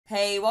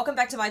Hey, welcome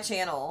back to my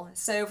channel.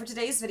 So for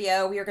today's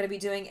video, we are going to be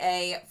doing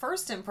a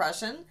first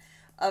impression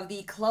of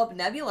the Club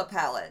Nebula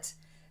palette.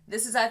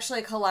 This is actually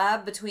a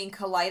collab between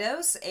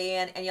Kaleidos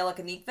and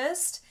Angelica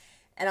Nyqvist,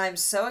 and I'm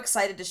so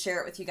excited to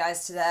share it with you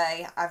guys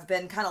today. I've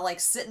been kind of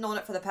like sitting on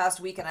it for the past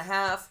week and a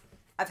half.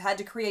 I've had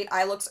to create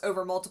eye looks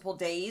over multiple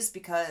days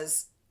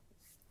because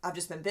I've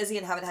just been busy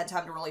and haven't had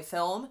time to really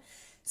film.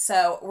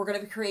 So we're going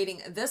to be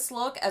creating this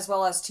look as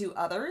well as two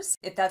others.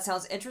 If that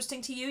sounds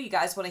interesting to you, you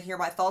guys want to hear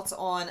my thoughts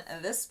on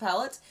this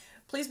palette,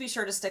 please be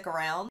sure to stick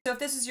around. So if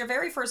this is your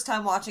very first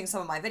time watching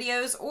some of my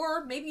videos,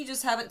 or maybe you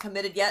just haven't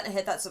committed yet and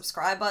hit that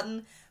subscribe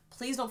button,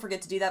 please don't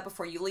forget to do that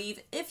before you leave.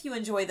 If you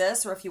enjoy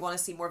this, or if you want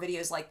to see more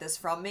videos like this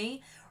from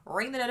me,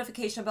 ring the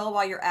notification bell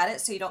while you're at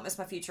it so you don't miss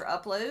my future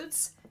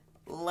uploads.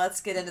 Let's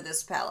get into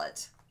this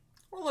palette.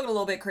 We're looking a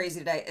little bit crazy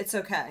today. It's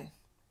okay.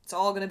 It's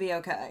all going to be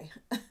okay.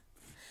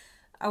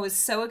 I was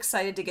so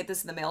excited to get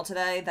this in the mail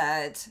today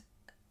that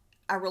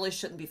I really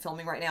shouldn't be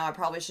filming right now. I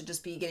probably should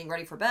just be getting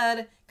ready for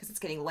bed because it's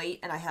getting late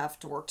and I have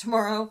to work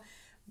tomorrow.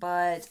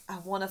 But I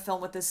want to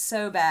film with this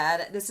so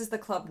bad. This is the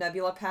Club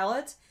Nebula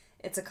palette.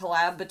 It's a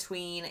collab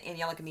between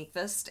Angelica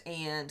Nyqvist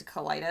and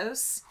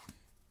Kaleidos.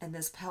 And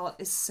this palette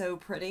is so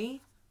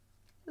pretty.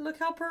 Look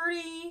how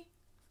pretty.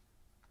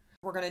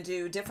 We're going to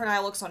do different eye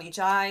looks on each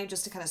eye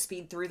just to kind of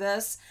speed through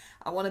this.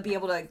 I want to be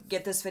able to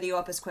get this video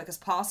up as quick as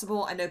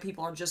possible. I know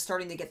people are just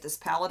starting to get this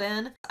palette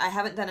in. I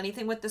haven't done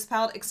anything with this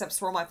palette except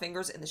swirl my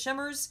fingers in the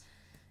shimmers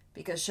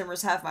because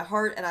shimmers have my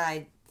heart and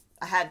I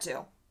had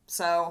to.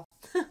 So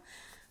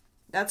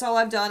that's all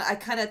I've done. I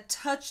kind of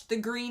touched the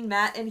green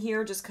matte in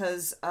here just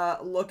because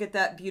look at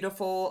that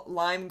beautiful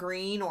lime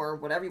green or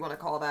whatever you want to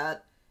call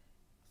that.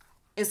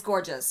 Is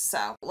gorgeous.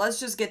 So let's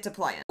just get to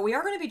playing. We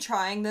are going to be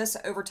trying this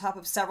over top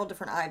of several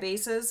different eye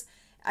bases.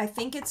 I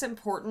think it's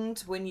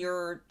important when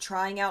you're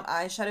trying out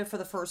eyeshadow for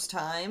the first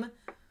time,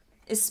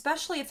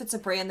 especially if it's a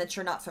brand that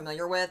you're not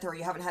familiar with or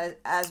you haven't had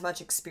as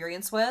much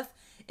experience with,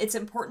 it's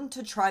important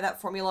to try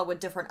that formula with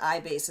different eye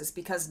bases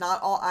because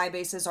not all eye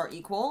bases are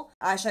equal.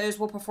 Eyeshadows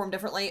will perform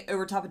differently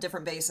over top of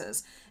different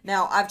bases.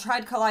 Now, I've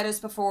tried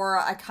Kaleidos before.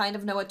 I kind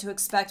of know what to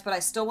expect, but I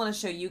still want to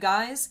show you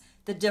guys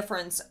the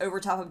difference over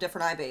top of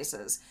different eye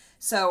bases.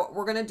 So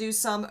we're going to do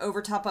some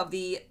over top of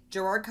the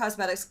Gerard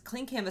Cosmetics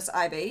Clean Canvas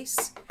eye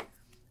base.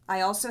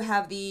 I also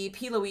have the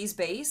P. Louise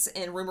base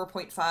in Rumor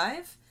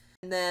 0.5.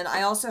 And then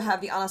I also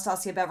have the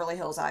Anastasia Beverly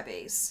Hills eye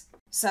base.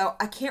 So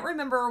I can't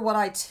remember what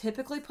I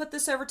typically put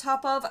this over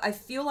top of. I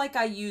feel like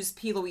I use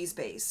P. Louise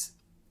base.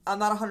 I'm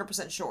not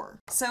 100% sure.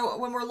 So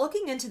when we're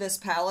looking into this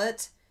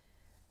palette,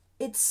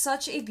 it's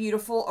such a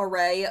beautiful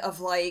array of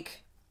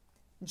like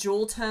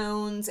jewel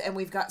tones, and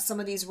we've got some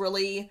of these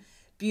really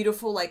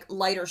beautiful like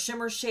lighter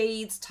shimmer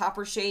shades,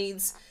 topper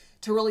shades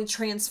to really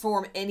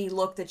transform any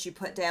look that you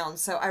put down.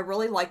 So I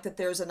really like that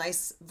there's a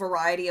nice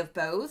variety of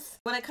both.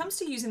 When it comes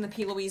to using the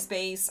P. Louise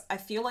base, I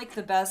feel like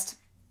the best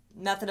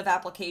method of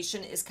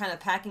application is kind of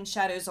packing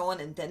shadows on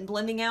and then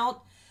blending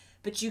out,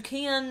 but you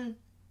can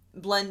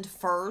blend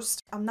first.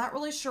 I'm not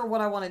really sure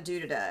what I want to do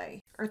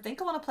today. I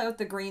think I want to play with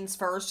the greens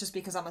first just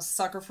because I'm a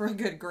sucker for a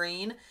good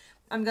green.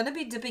 I'm going to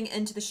be dipping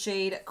into the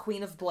shade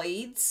Queen of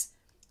Blades,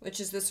 which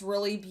is this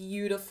really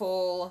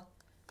beautiful,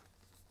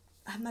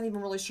 I'm not even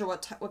really sure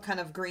what kind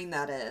of green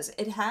that is.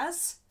 It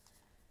has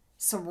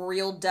some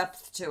real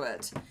depth to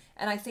it.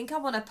 And I think I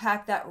want to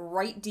pack that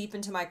right deep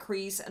into my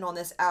crease and on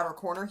this outer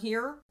corner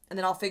here. And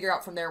then I'll figure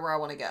out from there where I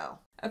want to go.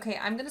 Okay,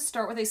 I'm going to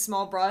start with a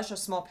small brush, a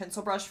small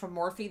pencil brush from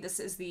Morphe.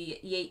 This is the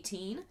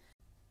E18.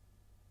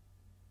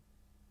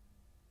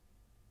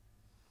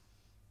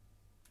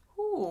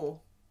 Ooh.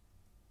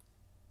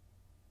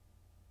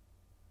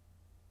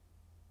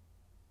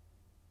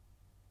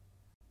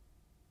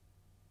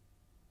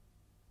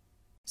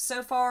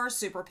 So far,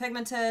 super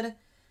pigmented,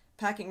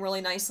 packing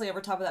really nicely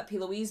over top of that P.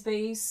 Louise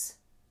base.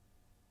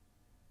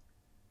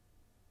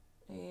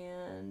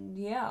 And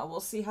yeah,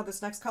 we'll see how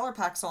this next color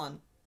packs on.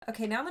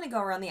 Okay, now I'm going to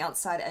go around the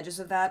outside edges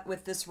of that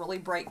with this really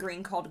bright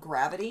green called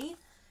Gravity.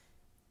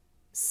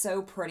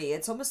 So pretty.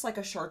 It's almost like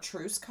a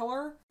chartreuse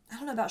color. I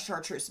don't know about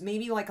chartreuse,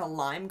 maybe like a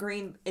lime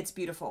green. It's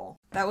beautiful.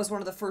 That was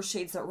one of the first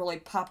shades that really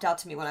popped out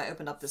to me when I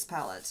opened up this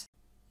palette.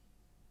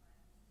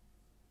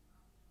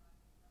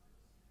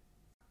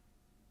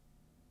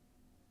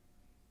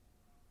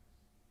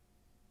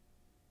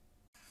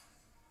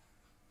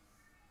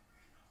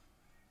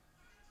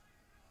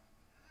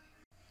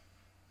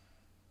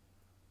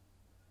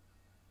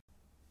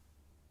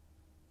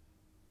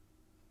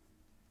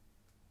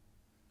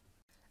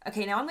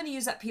 Okay, now I'm going to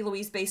use that P.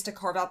 Louise base to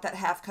carve out that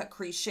half-cut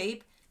crease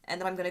shape, and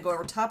then I'm going to go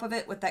over top of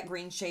it with that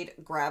green shade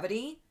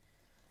Gravity.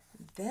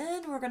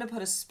 Then we're going to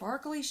put a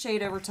sparkly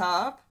shade over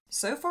top.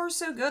 So far,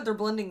 so good. They're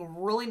blending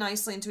really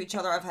nicely into each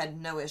other. I've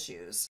had no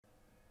issues.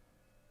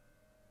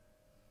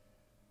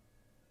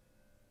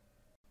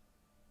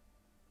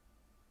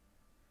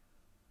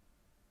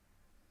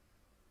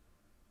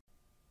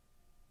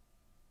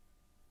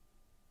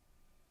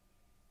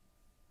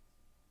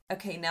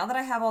 Okay, now that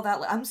I have all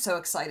that, I'm so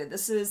excited.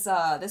 This is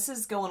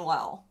going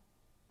well.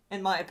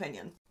 in my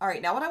opinion. All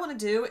right, now what I want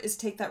to do is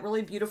take that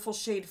really beautiful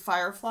shade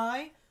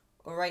Firefly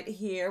right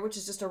here, which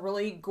is just a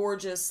really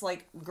gorgeous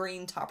like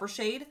green topper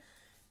shade.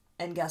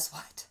 And guess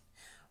what?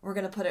 We're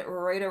going to put it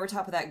right over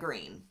top of that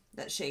green,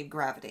 that shade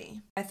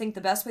Gravity. I think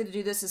the best way to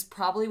do this is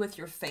probably with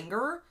your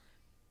finger,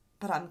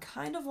 but I'm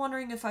kind of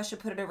wondering if I should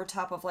put it over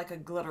top of like a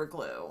glitter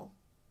glue.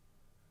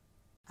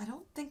 I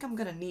don't think I'm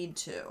going to need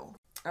to.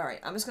 All right,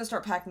 I'm just going to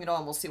start packing it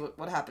on. We'll see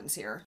what happens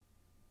here.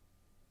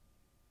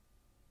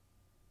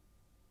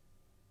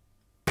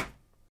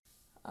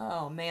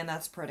 Oh man,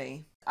 that's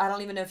pretty. I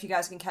don't even know if you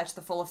guys can catch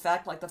the full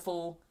effect, like the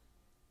full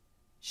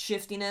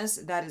shiftiness.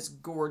 That is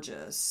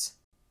gorgeous.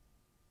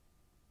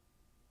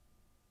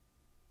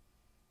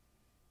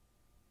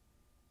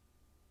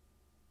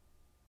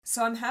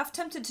 So I'm half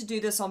tempted to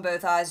do this on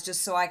both eyes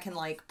just so I can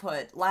like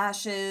put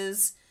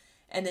lashes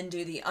and then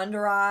do the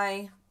under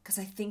eye because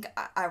I think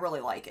I really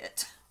like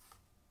it.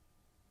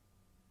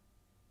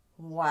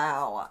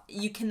 Wow.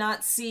 You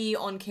cannot see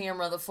on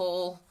camera the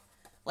full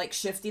like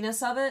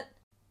shiftiness of it.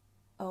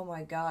 Oh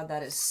my god,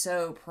 that is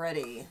so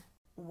pretty.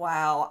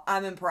 Wow,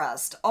 I'm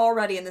impressed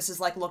already, and this is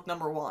like look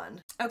number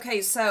 1.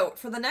 Okay, so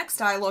for the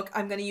next eye look,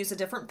 I'm going to use a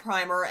different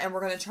primer, and we're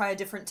going to try a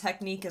different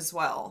technique as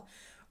well.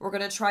 We're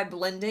going to try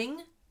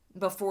blending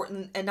before,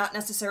 and not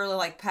necessarily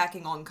like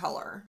packing on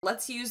color.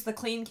 Let's use the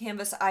Clean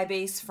Canvas Eye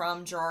Base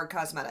from Gerard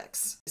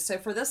Cosmetics. So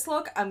for this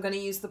look, I'm going to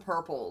use the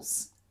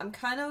purples. I'm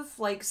kind of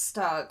like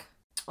stuck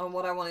on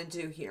what I want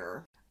to do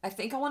here. I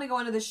think I want to go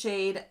into the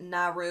shade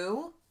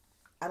Naru.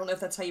 I don't know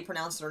if that's how you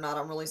pronounce it or not.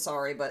 I'm really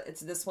sorry, but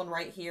it's this one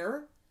right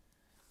here.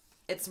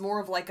 It's more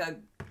of like a,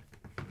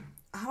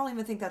 I don't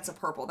even think that's a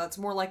purple. That's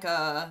more like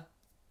a,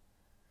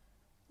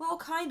 well,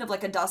 kind of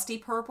like a dusty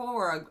purple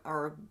or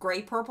a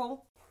gray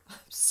purple. I'm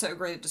so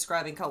great at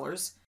describing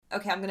colors.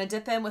 Okay, I'm going to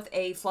dip in with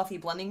a fluffy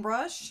blending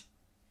brush.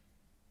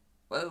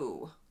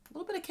 Whoa. A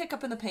little bit of kick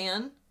up in the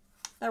pan.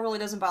 That really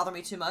doesn't bother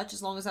me too much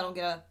as long as I don't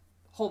get a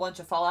whole bunch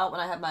of fallout when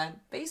I have my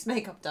base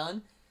makeup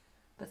done.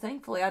 But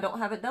thankfully I don't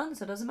have it done,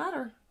 so it doesn't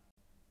matter.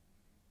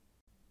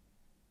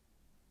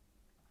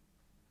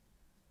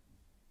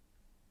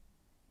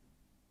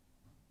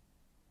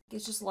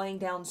 It's just laying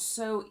down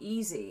so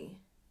easy.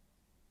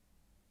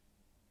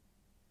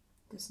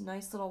 This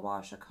nice little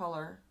wash of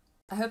color.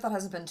 I hope that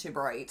hasn't been too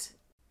bright.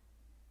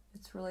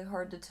 It's really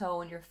hard to tell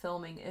when you're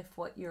filming if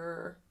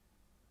your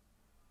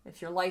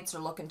lights are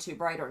looking too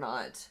bright or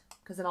not.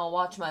 Because then I'll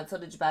watch my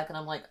footage back and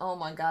I'm like, oh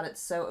my god,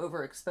 it's so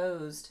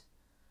overexposed.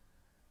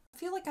 I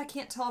feel like I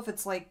can't tell if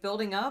it's like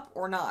building up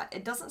or not.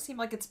 It doesn't seem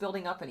like it's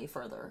building up any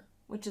further,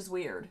 which is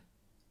weird.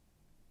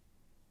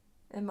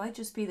 It might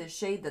just be the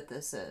shade that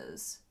this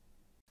is.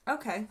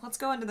 Okay, let's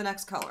go into the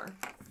next color.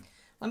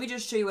 Let me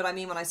just show you what I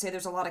mean when I say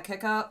there's a lot of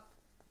kick up.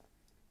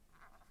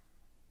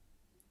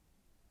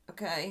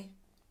 Okay.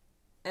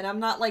 And I'm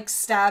not like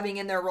stabbing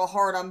in there real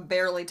hard. I'm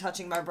barely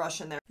touching my brush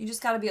in there. You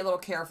just got to be a little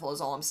careful is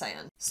all I'm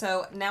saying.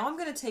 So now I'm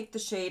going to take the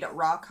shade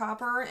Rock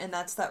Hopper, and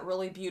that's that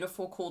really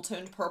beautiful cool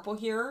toned purple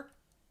here.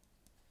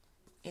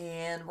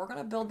 And we're going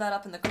to build that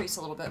up in the crease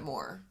a little bit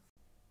more.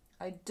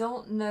 I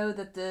don't know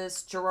that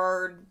this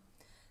Gerard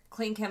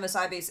Clean Canvas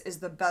Eye Base is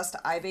the best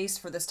eye base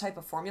for this type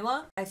of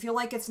formula. I feel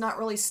like it's not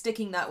really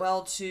sticking that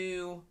well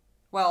to,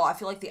 well, I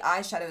feel like the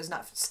eyeshadow is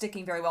not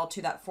sticking very well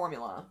to that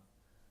formula.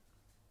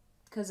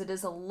 Because it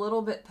is a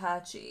little bit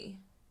patchy.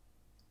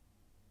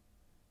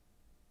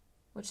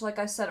 Which, like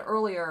I said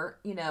earlier,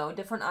 you know,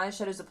 different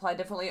eyeshadows apply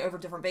differently over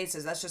different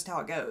bases. That's just how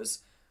it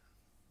goes.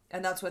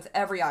 And that's with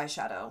every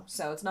eyeshadow.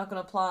 So it's not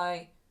going to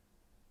apply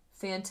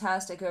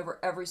fantastic over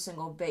every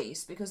single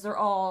base because they're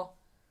all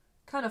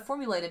kind of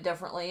formulated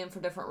differently and for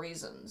different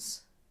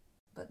reasons.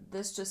 But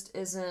this just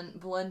isn't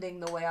blending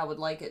the way I would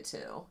like it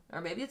to.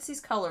 Or maybe it's these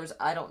colors,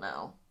 I don't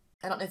know.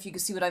 I don't know if you can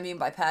see what I mean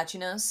by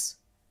patchiness.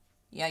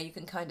 Yeah, you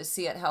can kind of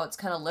see it, how it's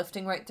kind of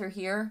lifting right through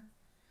here.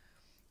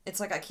 It's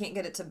like I can't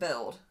get it to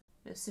build.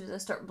 As soon as I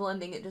start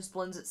blending, it just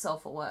blends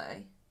itself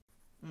away.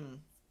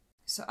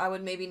 So I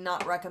would maybe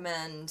not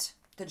recommend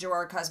the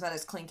Gerard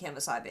Cosmetics Clean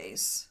Canvas Eye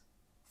Base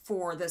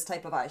for this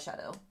type of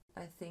eyeshadow.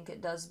 I think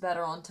it does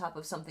better on top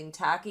of something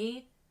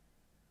tacky.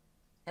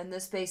 And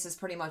this base is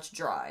pretty much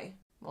dry.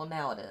 Well,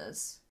 now it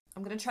is.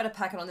 I'm going to try to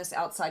pack it on this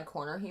outside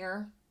corner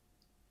here.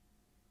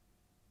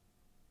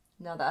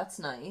 Now that's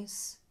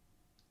nice.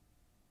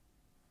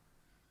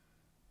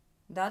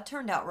 That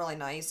turned out really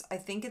nice. I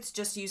think it's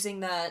just using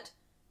that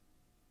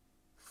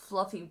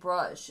fluffy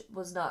brush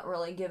was not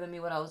really giving me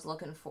what I was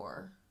looking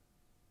for.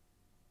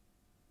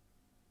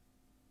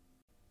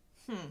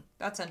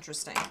 That's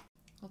interesting.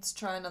 Let's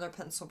try another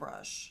pencil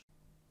brush.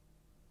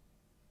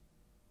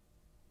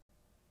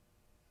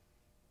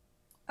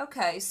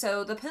 Okay,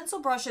 so the pencil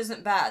brush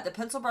isn't bad. The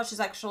pencil brush is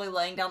actually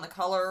laying down the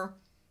color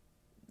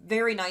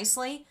very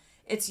nicely.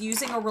 It's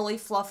using a really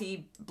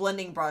fluffy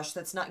blending brush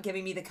that's not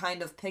giving me the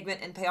kind of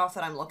pigment and payoff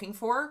that I'm looking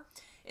for.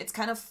 It's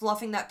kind of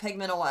fluffing that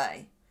pigment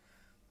away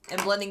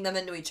and blending them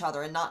into each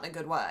other and not in a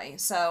good way.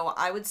 So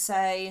I would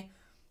say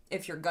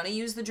if you're going to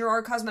use the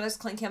Gerard Cosmetics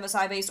Clean Canvas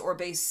Eye Base or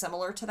base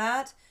similar to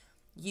that,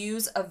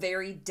 use a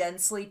very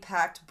densely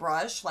packed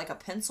brush like a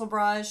pencil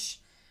brush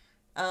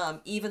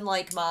Even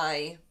like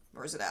my,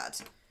 where's it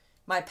at?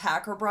 My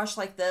packer brush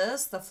like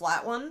this, the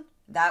flat one,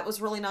 that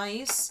was really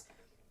nice.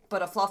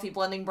 But a fluffy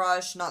blending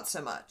brush, not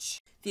so much.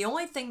 The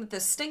only thing that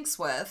this stinks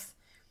with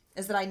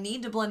is that I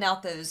need to blend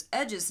out those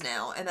edges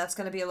now, and that's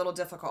going to be a little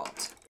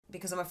difficult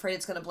because I'm afraid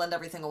it's going to blend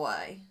everything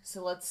away.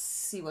 So let's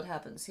see what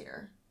happens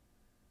here.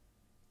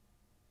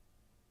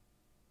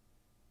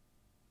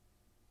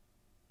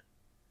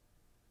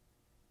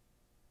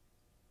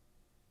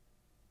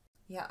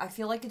 Yeah, I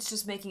feel like it's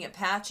just making it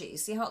patchy.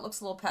 See how it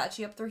looks a little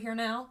patchy up through here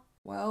now?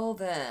 Well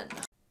then.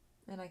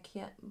 And I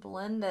can't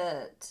blend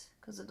it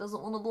because it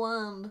doesn't want to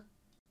blend.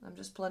 I'm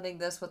just blending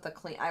this with a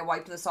clean... I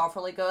wiped this off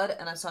really good,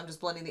 and so I'm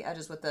just blending the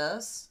edges with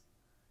this.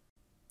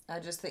 I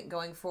just think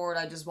going forward,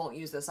 I just won't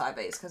use this eye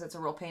base because it's a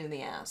real pain in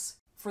the ass.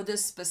 For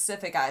this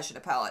specific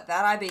eyeshadow palette,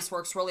 that eye base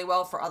works really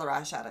well for other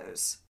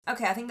eyeshadows.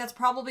 Okay, I think that's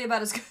probably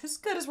about as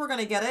good as we're going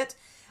to get it.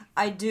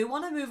 I do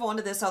want to move on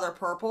to this other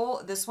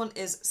purple. This one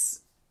is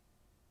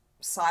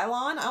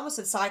Cylon? I almost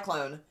said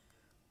Cyclone.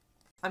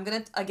 I'm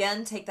going to,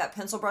 again, take that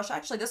pencil brush.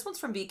 Actually, this one's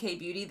from BK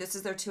Beauty. This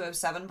is their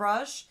 207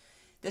 brush.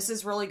 This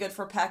is really good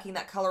for packing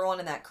that color on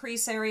in that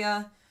crease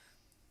area.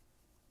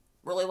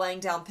 Really laying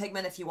down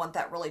pigment if you want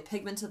that really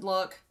pigmented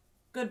look.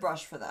 Good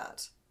brush for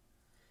that.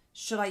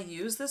 Should I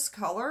use this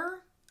color?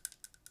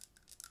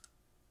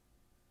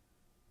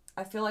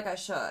 I feel like I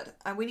should.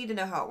 And we need to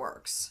know how it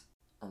works.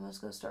 I'm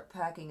just going to start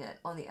packing it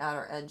on the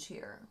outer edge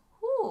here.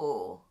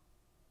 Ooh.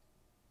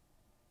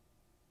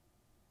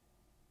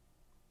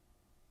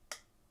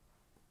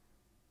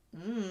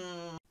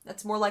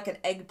 That's more like an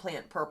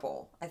eggplant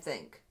purple, I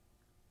think.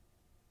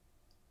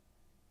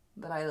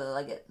 But I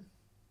like it.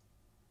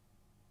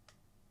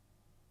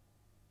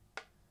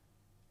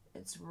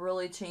 It's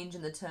really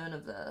changing the tone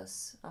of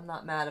this. I'm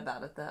not mad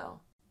about it though.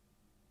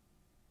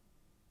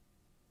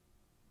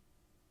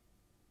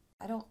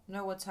 I don't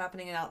know what's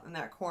happening out in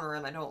that corner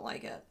and I don't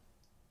like it.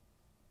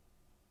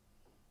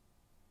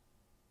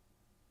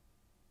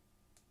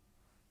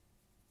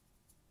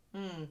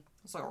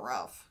 It's like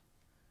rough.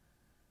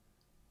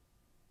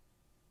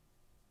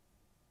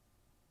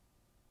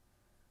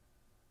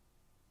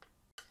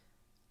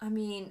 I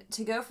mean,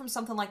 to go from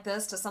something like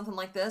this to something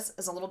like this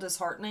is a little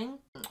disheartening.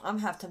 I'm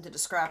half tempted to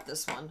scrap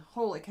this one.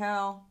 Holy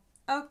cow.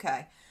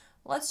 Okay,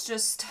 let's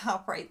just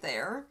stop right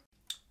there.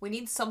 We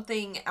need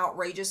something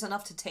outrageous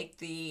enough to take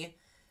the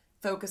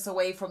focus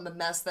away from the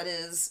mess that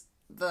is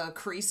the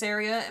crease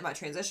area and my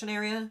transition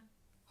area.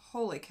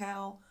 Holy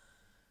cow.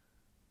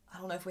 I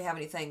don't know if we have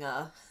anything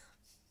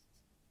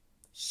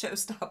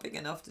show-stopping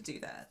enough to do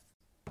that.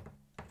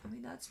 I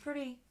mean, that's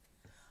pretty...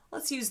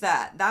 Let's use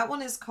that. That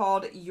one is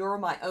called You're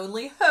My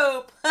Only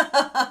Hope.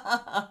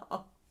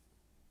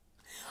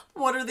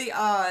 What are the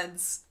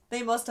odds?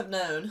 They must have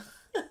known.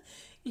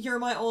 You're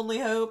my only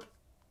hope.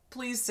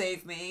 Please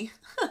save me.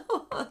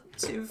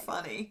 Too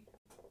funny.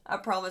 I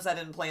promise I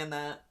didn't plan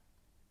that.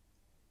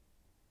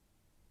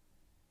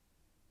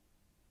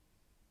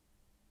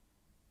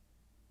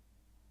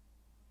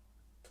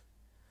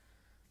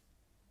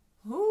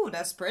 Ooh,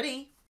 that's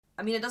pretty.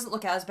 I mean, it doesn't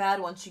look as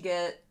bad once you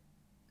get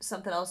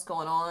something else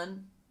going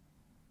on.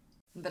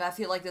 But I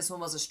feel like this one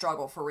was a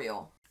struggle for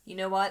real. You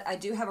know what? I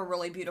do have a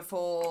really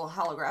beautiful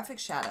holographic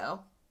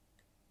shadow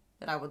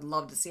that I would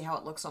love to see how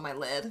it looks on my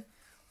lid.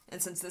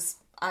 And since this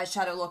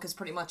eyeshadow look is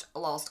pretty much a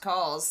lost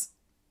cause,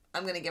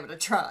 I'm going to give it a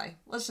try.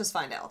 Let's just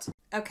find out.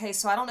 Okay,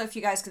 so I don't know if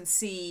you guys can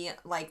see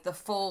like the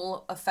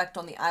full effect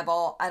on the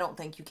eyeball. I don't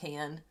think you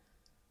can.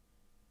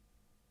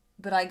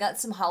 But I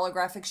got some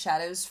holographic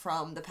shadows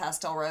from the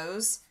Pastel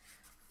Rose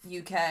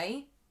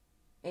UK.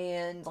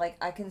 And like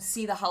I can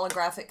see the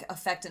holographic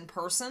effect in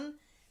person,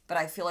 but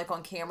I feel like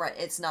on camera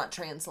it's not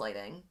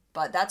translating.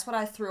 But that's what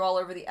I threw all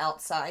over the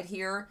outside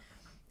here.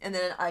 And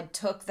then I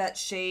took that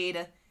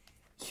shade,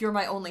 You're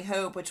My Only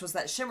Hope, which was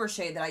that shimmer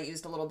shade that I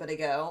used a little bit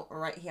ago,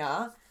 right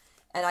here.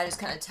 And I just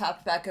kind of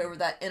tapped back over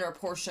that inner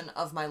portion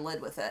of my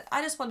lid with it.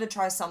 I just wanted to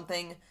try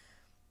something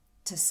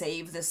to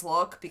save this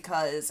look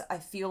because I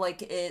feel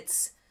like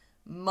it's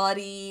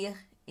muddy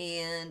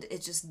and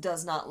it just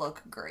does not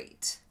look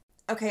great.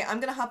 Okay, I'm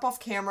going to hop off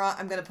camera.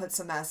 I'm going to put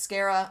some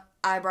mascara,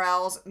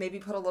 eyebrows, maybe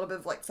put a little bit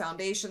of like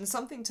foundation,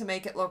 something to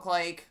make it look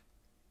like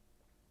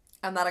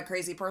I'm not a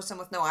crazy person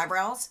with no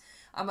eyebrows.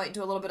 I might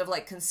do a little bit of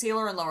like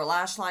concealer and lower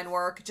lash line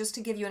work just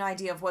to give you an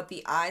idea of what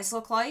the eyes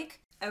look like.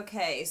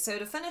 Okay, so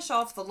to finish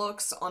off the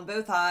looks on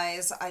both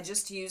eyes, I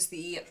just used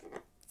the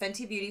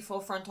Fenty Beauty Full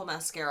Frontal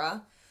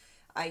Mascara.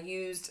 I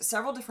used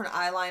several different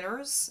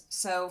eyeliners.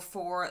 So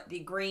for the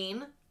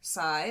green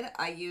side,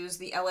 I used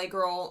the LA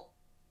Girl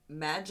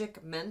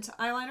Magic Mint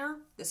eyeliner.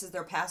 This is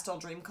their Pastel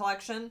Dream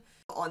collection.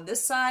 On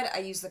this side, I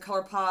use the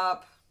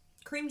ColourPop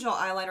Cream Gel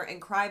eyeliner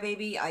in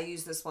Crybaby. I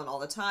use this one all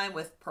the time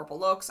with purple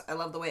looks. I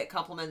love the way it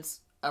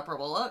complements a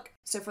purple look.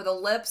 So for the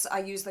lips, I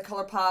use the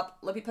ColourPop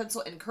Lippy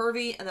Pencil in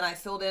Curvy, and then I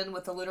filled in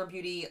with the Lunar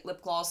Beauty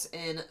Lip Gloss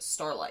in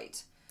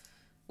Starlight.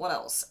 What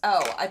else?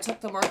 Oh, I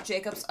took the Marc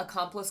Jacobs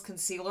Accomplice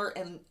Concealer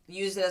and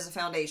used it as a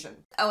foundation.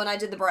 Oh, and I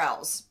did the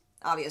brows,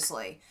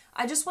 obviously.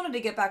 I just wanted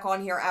to get back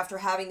on here after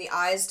having the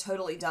eyes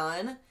totally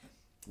done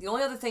The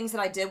only other things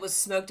that I did was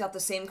smoked out the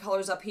same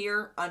colors up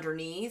here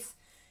underneath.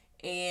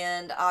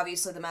 And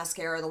obviously the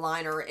mascara, the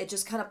liner, it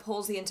just kind of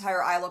pulls the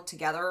entire eye look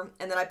together.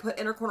 And then I put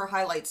inner corner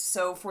highlights.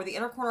 So for the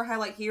inner corner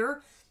highlight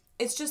here,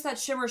 it's just that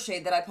shimmer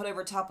shade that I put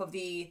over top of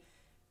the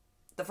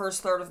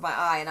first third of my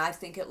eye. And I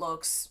think it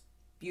looks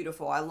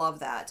beautiful. I love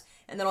that.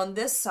 And then on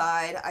this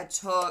side, I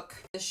took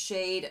the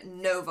shade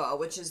Nova,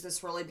 which is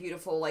this really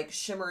beautiful, like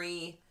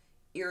shimmery,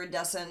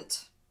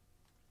 iridescent.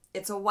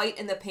 It's a white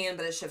in the pan,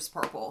 but it shifts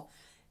purple.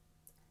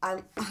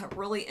 I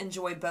really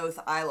enjoy both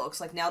eye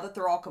looks. Like now that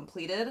they're all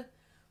completed,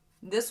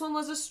 this one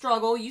was a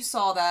struggle. You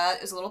saw that.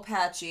 It's a little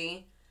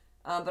patchy.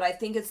 But I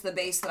think it's the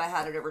base that I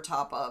had it over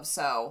top of.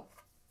 So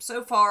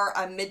far,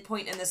 I'm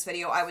midpoint in this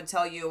video. I would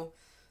tell you,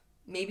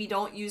 maybe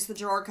don't use the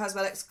Gerard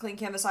Cosmetics Clean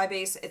Canvas Eye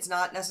Base. It's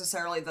not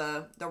necessarily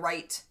the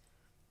right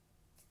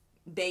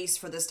base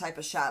for this type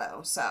of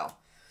shadow. So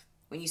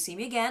when you see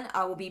me again,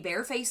 I will be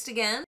barefaced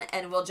again,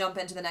 and we'll jump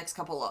into the next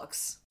couple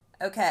looks.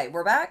 Okay,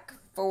 we're back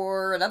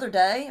for another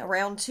day,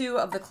 round 2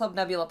 of the Club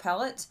Nebula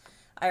palette.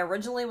 I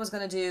originally was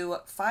going to do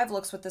 5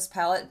 looks with this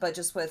palette, but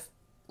just with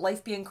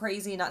life being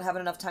crazy, not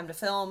having enough time to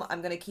film,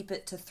 I'm going to keep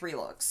it to 3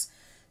 looks.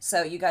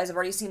 So you guys have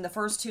already seen the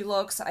first 2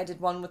 looks. I did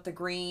one with the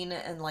green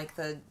and like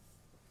the,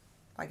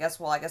 I guess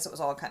it was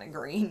all kind of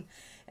green.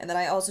 And then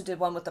I also did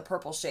one with the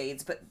purple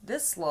shades. But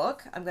this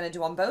look, I'm going to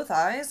do on both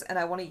eyes, and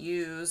I want to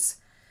use,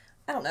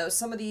 I don't know,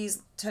 some of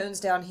these tones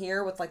down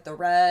here with like the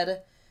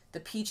red, the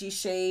peachy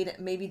shade,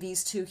 maybe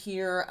these 2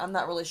 here. I'm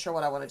not really sure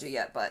what I want to do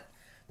yet, but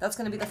that's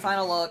going to be the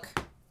final look.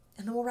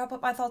 And then we'll wrap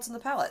up my thoughts on the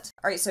palette.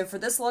 Alright, so for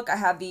this look, I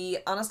have the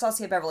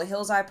Anastasia Beverly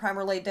Hills Eye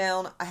Primer laid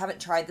down. I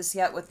haven't tried this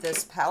yet with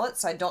this palette,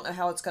 so I don't know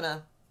how it's going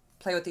to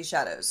play with these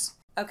shadows.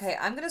 Okay,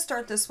 I'm going to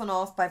start this one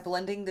off by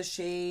blending the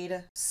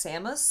shade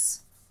Samus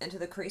into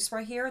the crease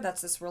right here.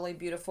 That's this really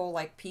beautiful,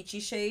 like, peachy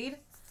shade.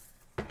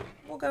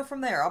 We'll go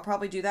from there. I'll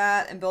probably do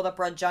that and build up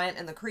Red Giant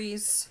in the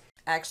crease.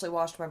 I actually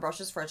washed my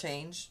brushes for a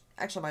change.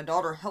 Actually, my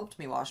daughter helped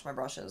me wash my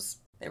brushes.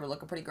 They were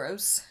looking pretty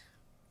gross.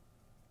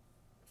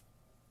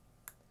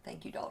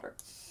 Thank you, daughter.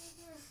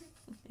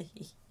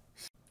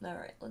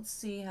 Alright, let's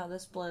see how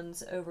this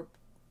blends over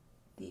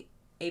the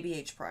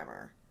ABH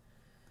primer.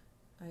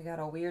 I got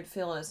a weird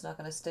feeling it's not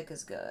going to stick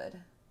as good.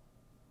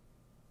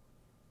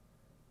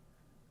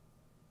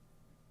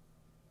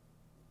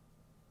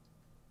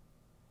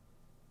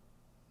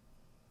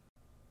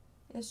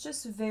 It's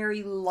just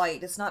very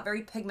light. It's not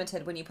very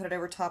pigmented when you put it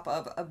over top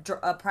of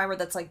a primer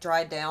that's like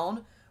dried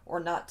down or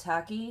not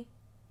tacky.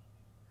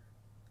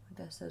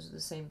 I guess those are the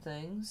same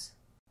things.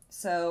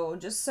 So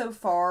just so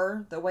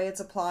far, the way it's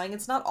applying,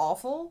 it's not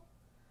awful,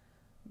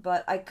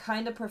 but I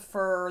kind of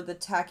prefer the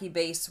tacky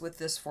base with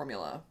this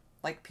formula,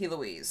 like P.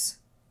 Louise.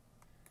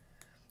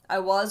 I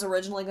was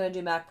originally going to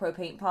do MAC Pro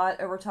Paint Pot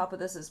over top of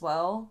this as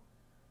well,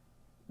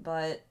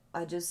 but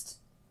I just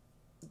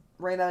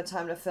ran out of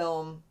time to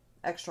film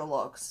extra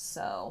looks,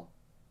 so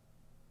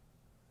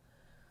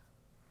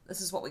this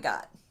is what we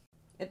got.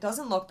 It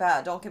doesn't look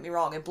bad, don't get me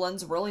wrong. It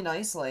blends really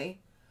nicely.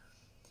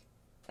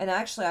 And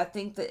actually, I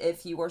think that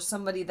if you are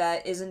somebody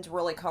that isn't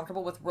really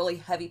comfortable with really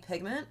heavy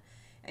pigment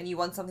and you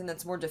want something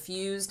that's more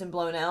diffused and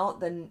blown out,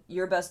 then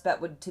your best bet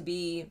would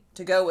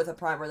to go with a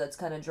primer that's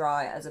kind of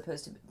dry as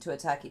opposed to a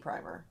tacky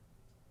primer.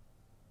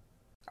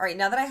 Alright,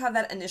 now that I have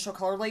that initial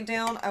color laid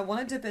down, I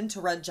want to dip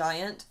into Red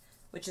Giant,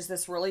 which is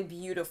this really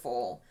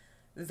beautiful,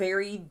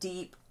 very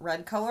deep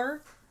red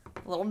color.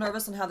 A little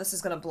nervous on how this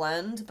is going to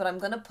blend, but I'm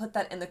going to put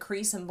that in the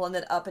crease and blend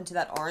it up into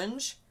that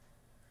orange.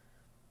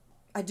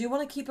 I do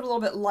want to keep it a little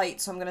bit light,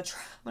 so I'm going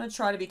to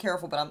try to be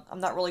careful, but I'm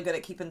not really good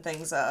at keeping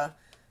things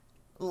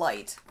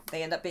light.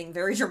 They end up being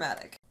very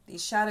dramatic.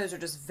 These shadows are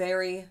just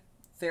very,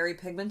 very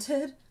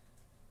pigmented.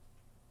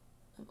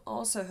 I'm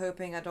also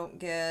hoping I don't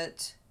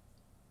get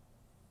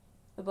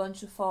a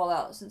bunch of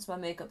fallout since my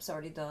makeup's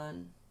already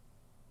done.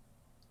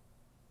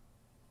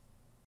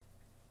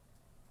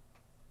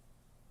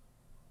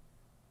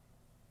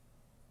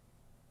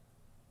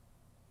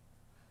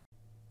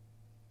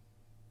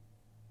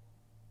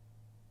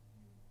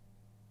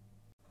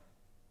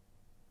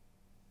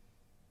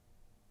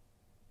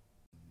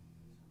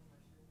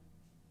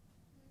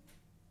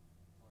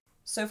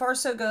 So far,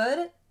 so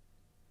good.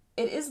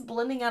 It is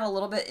blending out a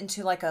little bit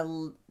into like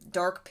a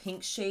dark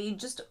pink shade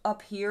just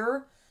up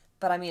here.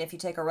 But I mean, if you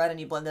take a red and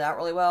you blend it out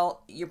really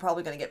well, you're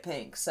probably going to get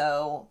pink.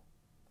 So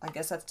I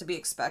guess that's to be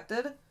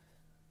expected.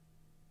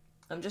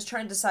 I'm just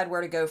trying to decide where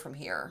to go from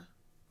here.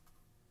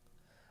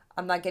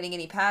 I'm not getting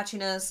any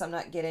patchiness. I'm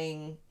not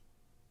getting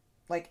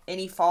like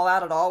any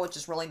fallout at all, which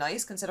is really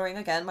nice considering,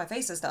 again, my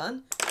face is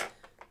done.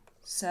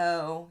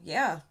 So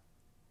yeah,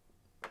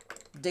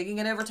 digging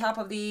it over top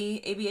of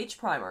the ABH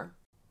primer.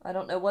 I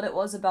don't know what it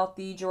was about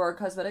the Gerard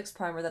Cosmetics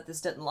primer that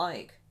this didn't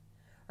like.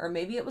 Or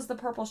maybe it was the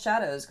purple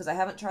shadows, because I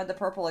haven't tried the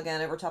purple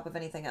again over top of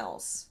anything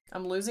else.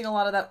 I'm losing a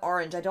lot of that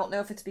orange. I don't know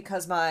if it's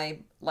because my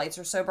lights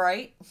are so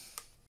bright.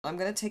 I'm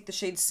going to take the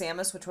shade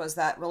Samus, which was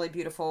that really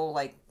beautiful,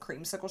 like,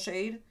 creamsicle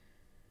shade.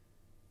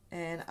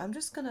 And I'm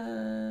just going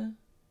to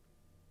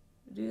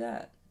do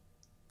that.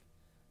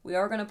 We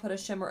are going to put a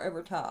shimmer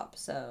over top,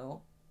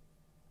 so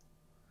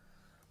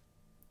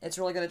it's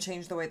really going to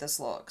change the way this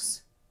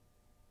looks.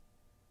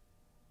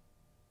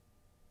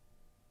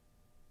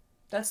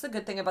 That's the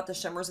good thing about the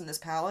shimmers in this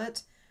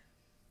palette.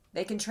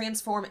 They can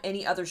transform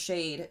any other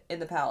shade in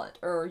the palette,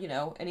 or, you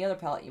know, any other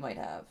palette you might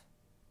have.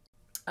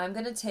 I'm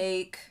going to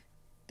take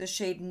the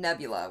shade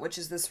Nebula, which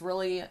is this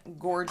really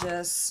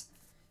gorgeous,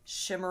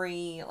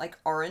 shimmery, like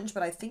orange,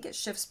 but I think it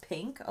shifts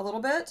pink a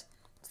little bit.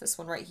 It's this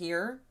one right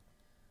here.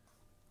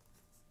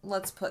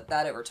 Let's put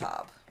that over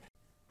top.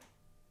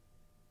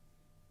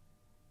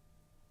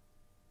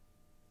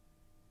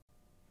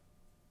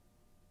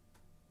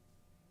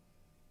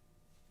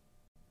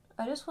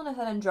 I just went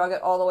ahead and drug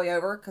it all the way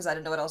over because I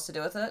didn't know what else to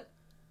do with it.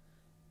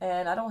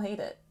 And I don't hate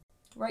it.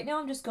 Right now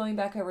I'm just going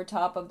back over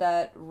top of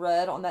that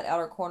red on that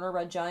outer corner,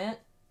 Red Giant,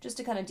 just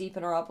to kind of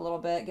deepen her up a little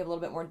bit, give a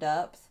little bit more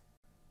depth.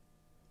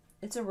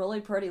 It's a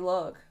really pretty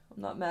look.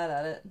 I'm not mad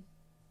at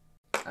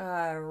it.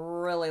 I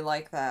really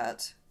like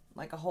that.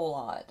 Like a whole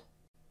lot.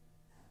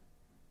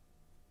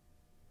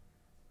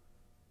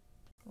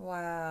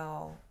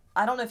 Wow.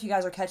 I don't know if you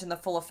guys are catching the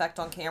full effect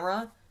on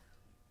camera,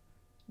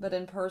 but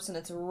in person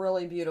it's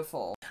really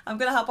beautiful. I'm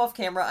going to hop off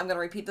camera. I'm going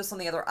to repeat this on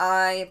the other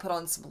eye, put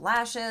on some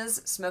lashes,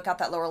 smoke out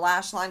that lower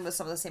lash line with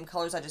some of the same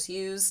colors I just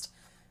used,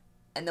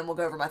 and then we'll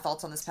go over my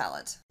thoughts on this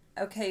palette.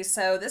 Okay,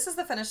 so this is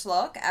the finished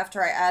look.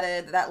 After I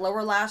added that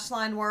lower lash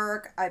line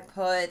work, I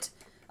put,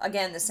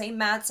 again, the same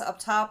mattes up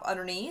top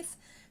underneath.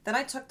 Then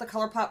I took the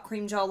ColourPop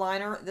Cream Gel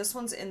Liner. This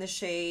one's in the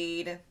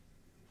shade,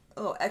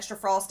 oh, Extra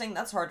Frosting.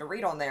 That's hard to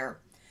read on there.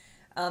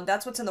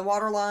 That's what's in the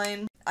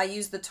waterline. I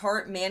used the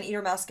Tarte Man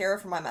Eater Mascara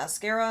for my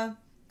mascara.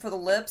 For the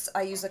lips,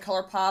 I use the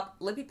ColourPop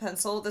Lippy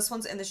Pencil. This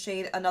one's in the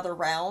shade Another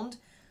Round.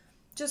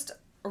 Just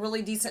a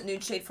really decent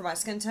nude shade for my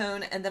skin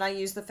tone. And then I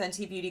use the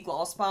Fenty Beauty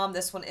Gloss Bomb.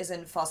 This one is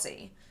in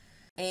Fussy.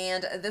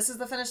 And this is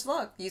the finished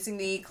look using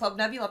the Club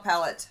Nebula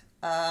palette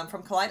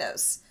from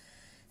Kaleidos.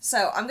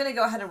 So I'm going to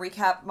go ahead and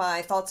recap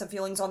my thoughts and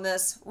feelings on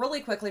this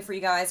really quickly for you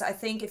guys. I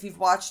think if you've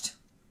watched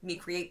me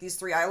create these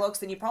 3 eye looks,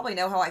 then you probably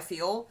know how I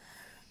feel.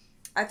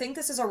 I think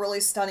this is a really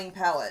stunning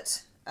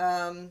palette.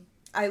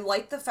 I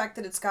like the fact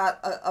that it's got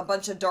a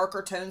bunch of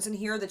darker tones in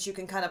here that you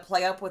can kind of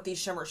play up with these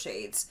shimmer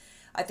shades.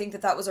 I think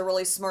that that was a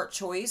really smart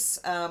choice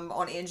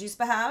on Angie's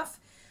behalf.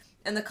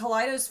 And the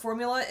Kaleidos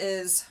formula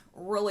is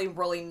really,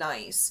 really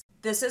nice.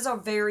 This is a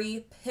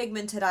very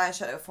pigmented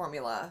eyeshadow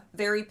formula.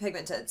 Very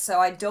pigmented. So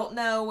I don't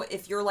know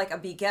if you're like a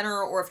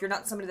beginner or if you're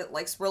not somebody that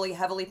likes really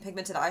heavily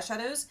pigmented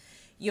eyeshadows,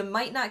 you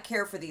might not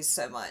care for these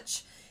so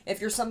much.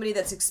 If you're somebody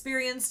that's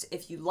experienced,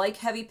 if you like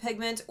heavy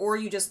pigment, or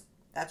you just,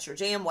 that's your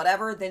jam,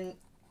 whatever, then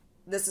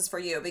this is for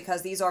you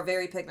because these are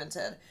very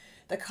pigmented.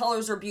 The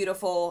colors are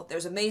beautiful.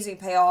 There's amazing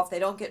payoff. They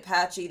don't get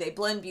patchy. They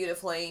blend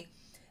beautifully.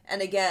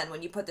 And again,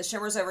 when you put the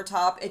shimmers over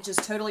top, it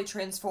just totally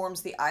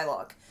transforms the eye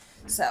look.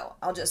 So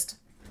I'll just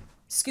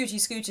scoochy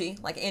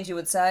scoochy, like Angie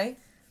would say,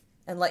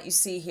 and let you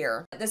see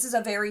here. This is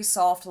a very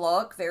soft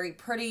look, very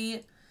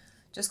pretty,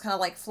 just kind of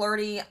like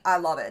flirty. I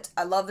love it.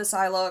 I love this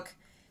eye look,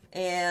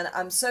 and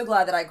I'm so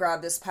glad that I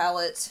grabbed this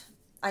palette.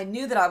 I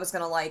knew that I was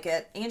going to like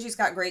it. Angie's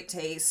got great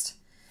taste.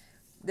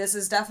 This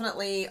is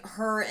definitely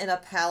her in a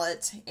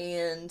palette,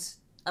 and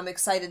I'm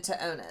excited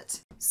to own it.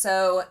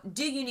 So,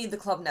 do you need the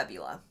Club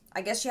Nebula?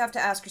 I guess you have to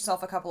ask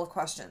yourself a couple of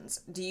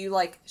questions. Do you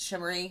like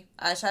shimmery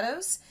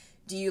eyeshadows?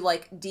 Do you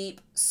like deep,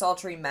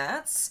 sultry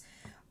mattes?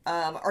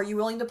 Are you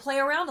willing to play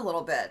around a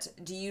little bit?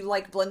 Do you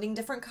like blending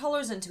different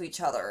colors into each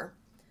other?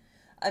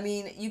 I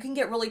mean, you can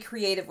get really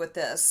creative with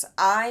this.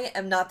 I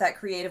am not that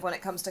creative when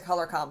it comes to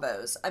color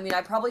combos. I mean,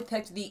 I probably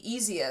picked the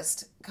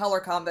easiest color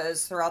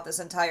combos throughout this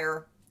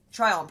entire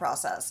try-on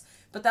process,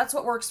 but that's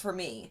what works for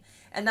me.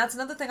 And that's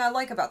another thing I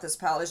like about this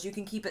palette is you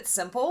can keep it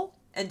simple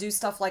and do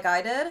stuff like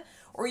I did,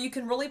 or you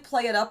can really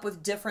play it up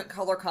with different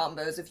color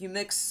combos. If you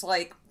mix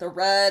like the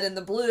red and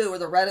the blue or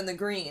the red and the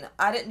green,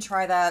 I didn't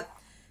try that.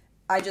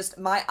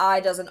 My eye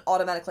doesn't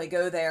automatically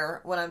go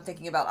there when I'm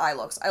thinking about eye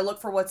looks. I look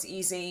for what's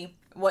easy,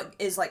 what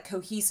is like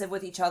cohesive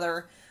with each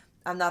other.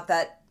 I'm not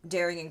that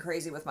daring and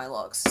crazy with my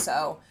looks.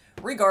 So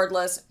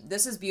regardless,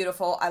 this is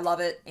beautiful. I love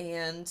it.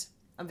 And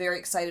I'm very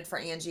excited for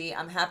Angie.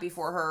 I'm happy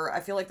for her.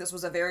 I feel like this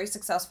was a very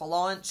successful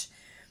launch.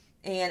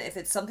 And if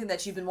it's something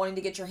that you've been wanting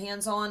to get your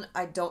hands on,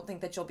 I don't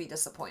think that you'll be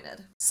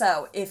disappointed.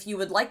 So if you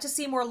would like to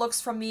see more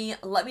looks from me,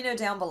 let me know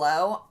down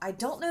below. I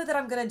don't know that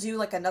I'm going to do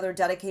like another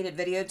dedicated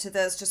video to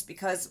this just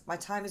because my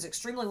time is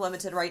extremely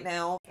limited right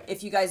now.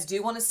 If you guys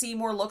do want to see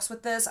more looks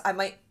with this, I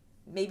might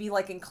maybe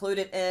like include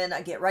it in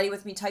a get ready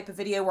with me type of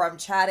video where I'm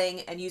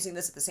chatting and using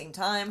this at the same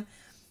time.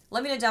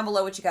 Let me know down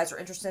below what you guys are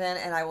interested in,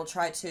 and I will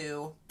try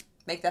to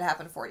make that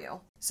happen for you.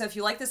 So if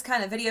you like this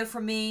kind of video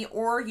from me,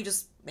 or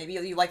maybe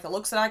you like the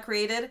looks that I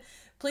created,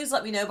 please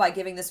let me know by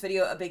giving this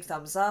video a big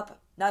thumbs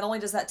up. Not only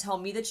does that tell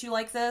me that you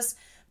like this,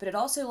 but it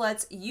also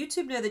lets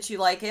YouTube know that you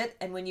like it,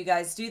 and when you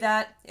guys do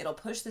that, it'll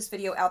push this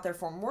video out there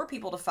for more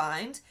people to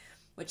find,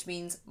 which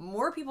means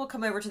more people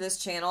come over to this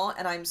channel,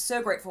 and I'm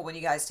so grateful when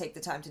you guys take the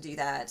time to do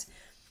that.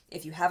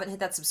 If you haven't hit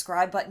that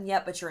subscribe button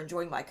yet, but you're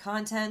enjoying my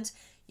content,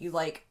 you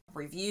like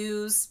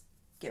reviews,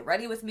 get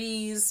ready with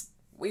me's,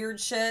 weird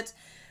shit,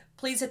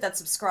 Please hit that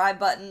subscribe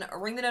button,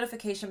 ring the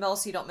notification bell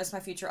so you don't miss my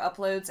future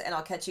uploads, and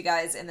I'll catch you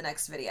guys in the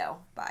next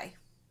video. Bye.